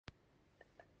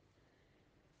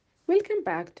Welcome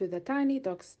back to the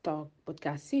TinyDocs Talk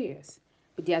podcast series,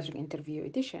 Pediatric Interview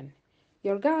Edition,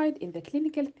 your guide in the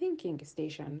clinical thinking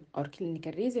station or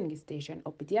clinical reasoning station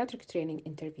of pediatric training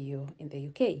interview in the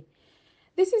UK.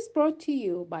 This is brought to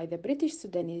you by the British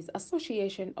Sudanese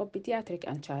Association of Pediatric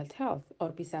and Child Health,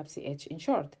 or BSAPCH in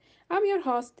short. I'm your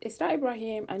host, Isra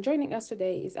Ibrahim, and joining us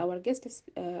today is our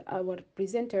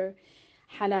presenter,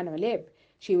 Hanan Aliab.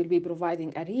 She will be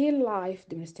providing a real life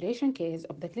demonstration case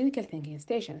of the clinical thinking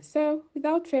station. So,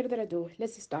 without further ado,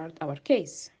 let's start our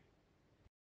case.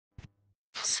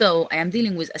 So I am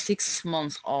dealing with a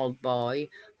 6-month-old boy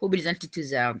who presented to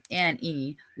the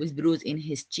A&E with bruise in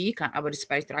his cheek and upper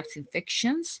respiratory tract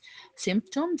infections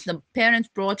symptoms. The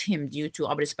parent brought him due to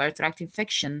upper respiratory tract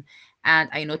infection, and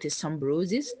I noticed some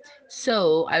bruises.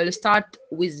 So I will start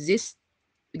with this,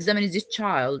 examining this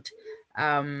child.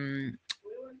 Um,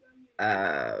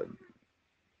 uh,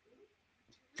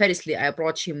 Firstly, I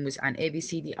approach him with an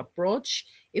ABCD approach.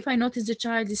 If I notice the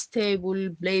child is stable,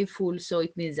 playful, so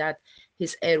it means that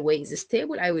his airway is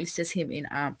stable, I will set him in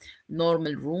a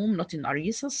normal room, not in a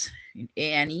resus, in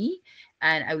A&E.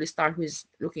 And I will start with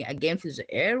looking again for the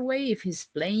airway. If he's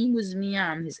playing with me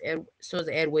and so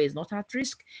the airway is not at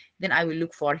risk, then I will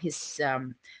look for his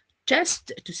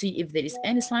chest to see if there is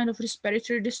any sign of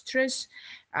respiratory distress,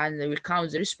 and I will count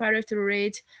the respiratory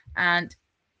rate, and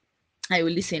I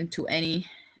will listen to any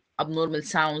abnormal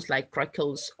sounds like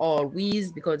crackles or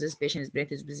wheeze because this patient is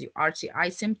presented with the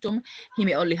RCI symptom. He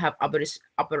may only have upper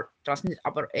transmitted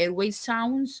upper airway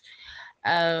sounds.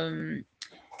 Um,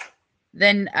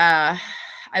 then I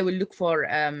will look for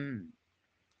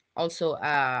also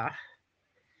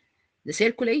the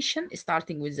circulation,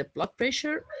 starting with the blood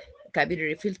pressure,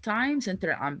 capillary fill time,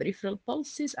 central and peripheral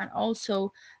pulses, and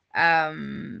also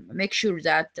make sure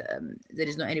that there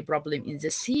is no any problem in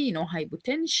the C, no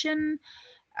hypotension,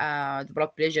 the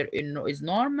blood pressure is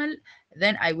normal.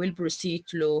 Then I will proceed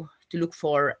to look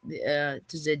for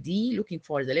to the D, looking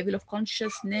for the level of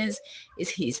consciousness. Is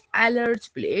he alert,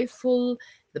 playful,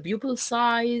 the pupil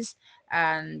size,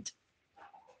 and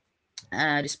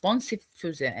responsive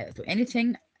to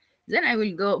anything. Then I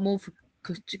will go move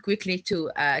quickly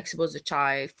to expose the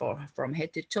child from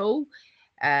head to toe.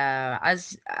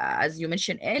 As you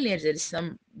mentioned earlier, there is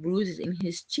some bruises in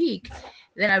his cheek.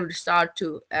 Then I will start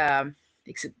to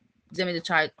examine the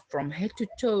child from head to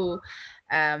toe.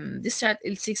 This child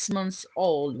is 6 months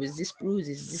old with these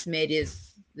bruises. This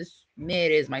may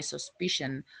raise my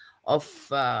suspicion of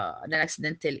an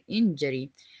accidental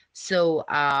injury. So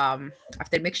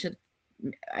after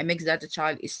I make that the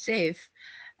child is safe,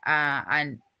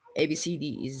 and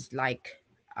ABCD is like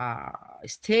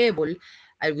stable.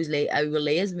 I will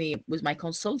liaise me with my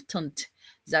consultant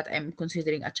that I'm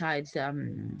considering a child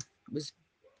with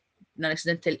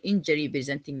non-accidental injury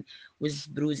presenting with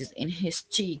bruises in his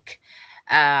cheek,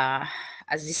 uh,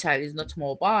 as this child is not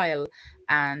mobile,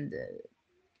 and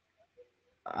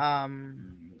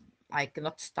um, I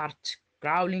cannot start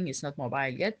growling. It's not mobile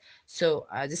yet, so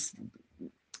this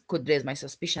could raise my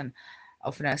suspicion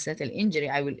of an accidental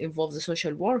injury. I will involve the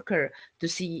social worker to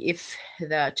see if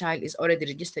the child is already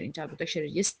registered in child protection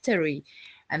registry,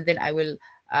 and then I will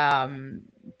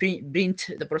print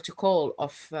the protocol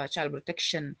of child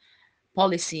protection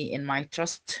policy in my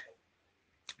trust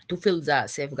to fill the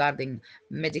safeguarding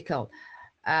medical.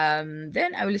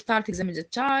 Then I will start examining the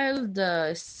child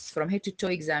from head to toe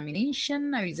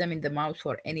examination. I will examine the mouth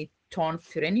for any torn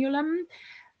frenulum,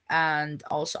 and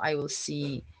also I will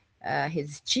see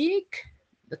his cheek,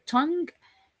 the tongue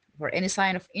for any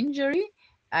sign of injury.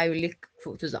 I will look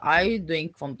to the eye doing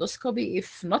fundoscopy.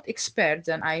 If not expert,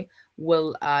 then I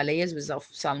will liaise with the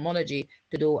ophthalmology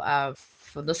to do a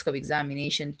fundoscopy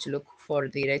examination to look for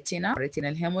the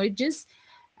retinal hemorrhages.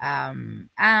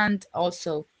 And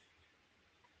also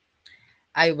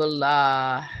I will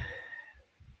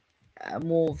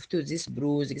move to this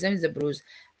bruise, examine the bruise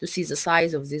to see the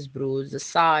size of this bruise, the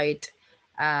site,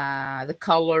 the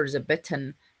color, the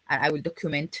pattern, and I will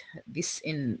document this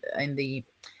in the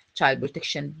child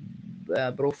protection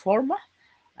pro forma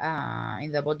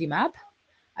in the body map.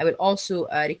 I will also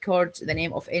record the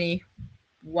name of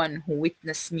anyone who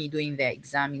witnessed me doing the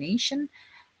examination,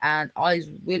 and I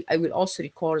will also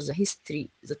record the history,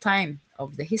 the time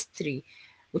of the history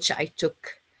which I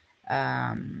took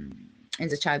in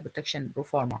the child protection pro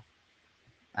forma.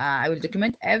 I will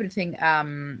document everything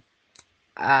and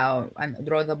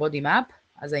draw the body map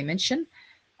as I mentioned.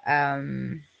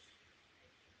 Um,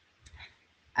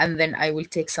 and then I will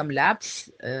take some labs.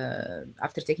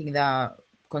 After taking the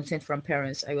consent from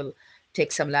parents, I will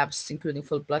take some labs, including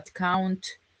full blood count,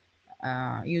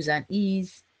 use an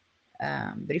ease,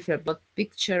 peripheral blood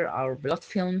picture or blood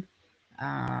film,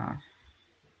 uh,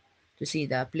 to see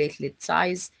the platelet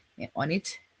size on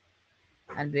it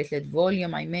and platelet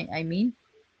volume. I mean,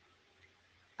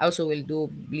 also will do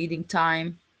bleeding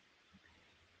time,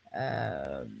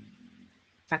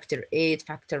 factor 8,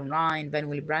 factor 9, Van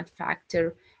Willebrand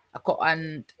factor,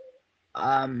 and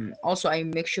also I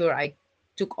make sure I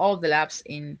took all the labs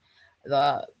in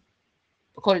the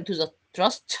according to the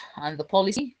trust and the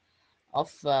policy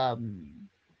of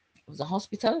the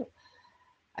hospital.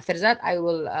 After that, I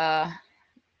will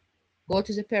go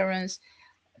to the parents,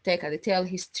 take a detailed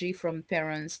history from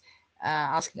parents,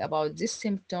 asking about these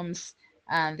symptoms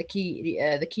and the key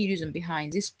reason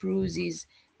behind these bruises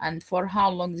and for how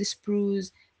long this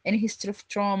bruise, any history of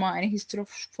trauma, any history of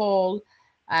fall,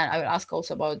 and I will ask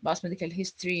also about past medical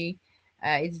history.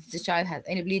 If the child has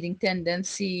any bleeding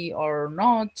tendency or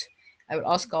not. I will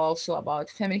ask also about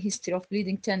family history of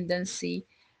bleeding tendency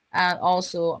and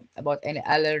also about any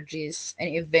allergies,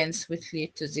 any events which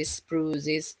lead to these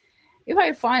bruises. If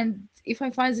I find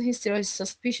the history of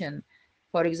suspicion,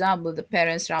 for example, the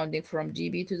parents rounding from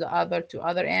GB to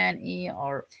other A&E,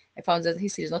 or I found that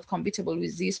history is not compatible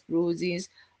with these bruises,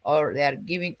 or they are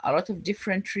giving a lot of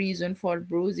different reason for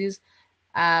bruises.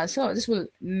 So this will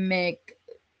make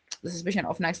the suspicion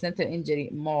of an accidental injury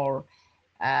more.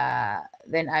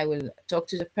 Then I will talk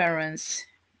to the parents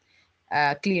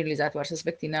clearly that we're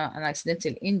suspecting an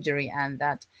accidental injury and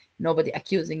that nobody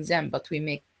accusing them, but we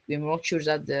make sure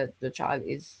that the child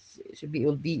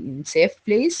will be in safe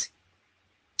place.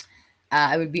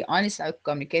 I will be honest, I'm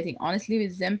communicating honestly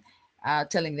with them,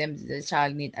 telling them the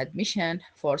child need admission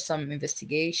for some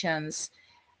investigations.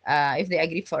 If they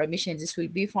agree for admission, this will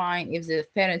be fine. If the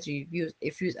parents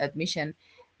refuse admission,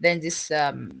 then this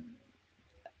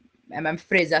I'm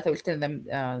afraid that I will tell them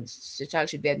the child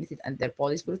should be admitted under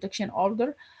police protection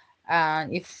order,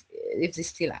 and if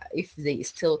they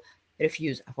still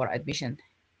refuse for admission.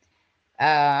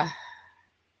 Uh,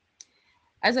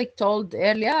 as I told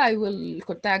earlier, I will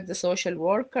contact the social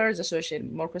worker. The social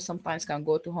worker sometimes can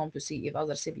go to home to see if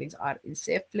other siblings are in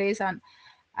safe place,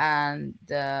 and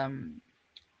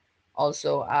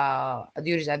also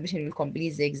during the admission will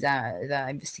complete the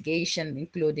investigation,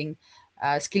 including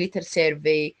skeletal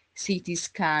survey, CT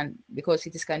scan, because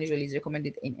CT scan usually is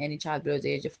recommended in any child below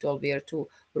the age of 12 year to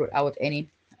rule out any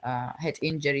head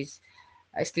injuries,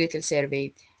 a skeletal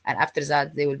survey. And after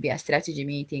that, there will be a strategy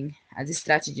meeting, and this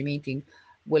strategy meeting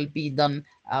will be done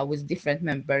with different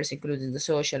members, including the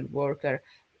social worker.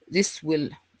 This will,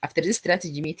 after this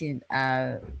strategy meeting,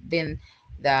 then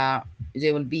there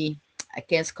will be a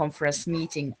case conference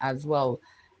meeting as well,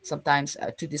 sometimes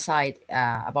to decide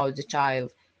about the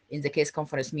child in the case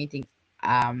conference meeting,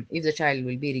 if the child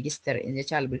will be registered in the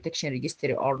child protection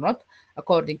registry or not,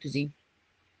 according to the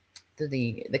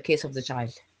case of the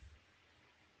child.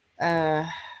 Uh,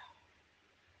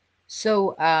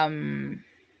 so,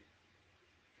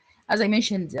 as I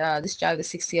mentioned, this child is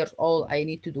 6 years old. I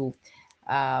need to do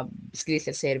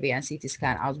skeletal survey and CT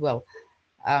scan as well.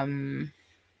 Um,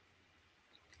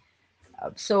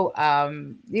 so,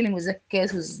 dealing with a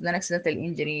case with an accidental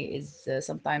injury is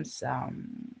sometimes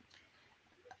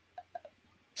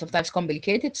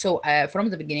complicated. So from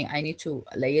the beginning, I need to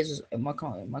liaise with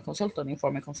my consultant,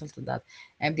 inform my consultant that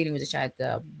I'm dealing with a child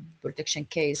protection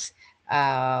case,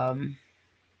 to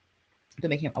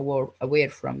make him aware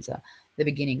from the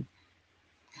beginning.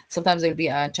 Sometimes there will be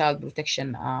a child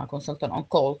protection consultant on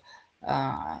call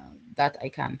uh, that I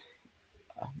can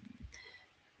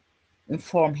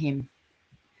inform him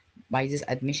by this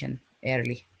admission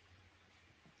early.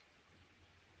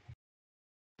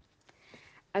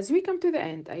 As we come to the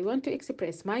end, I want to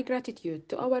express my gratitude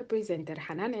to our presenter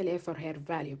Hanan Ale for her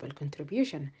valuable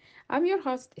contribution. I'm your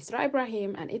host Isra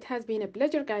Ibrahim, and it has been a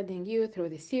pleasure guiding you through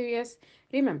this series.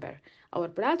 Remember, our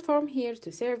platform here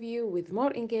to serve you with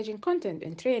more engaging content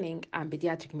in training and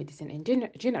pediatric medicine in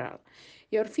general.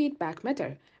 Your feedback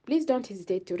matter. Please don't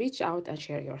hesitate to reach out and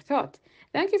share your thought.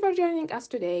 Thank you for joining us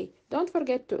today. Don't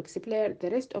forget to explore the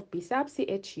rest of BSAP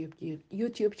CH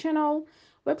YouTube channel,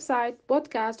 website,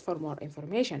 podcast for more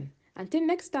information. Until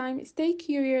next time, stay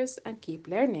curious and keep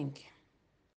learning.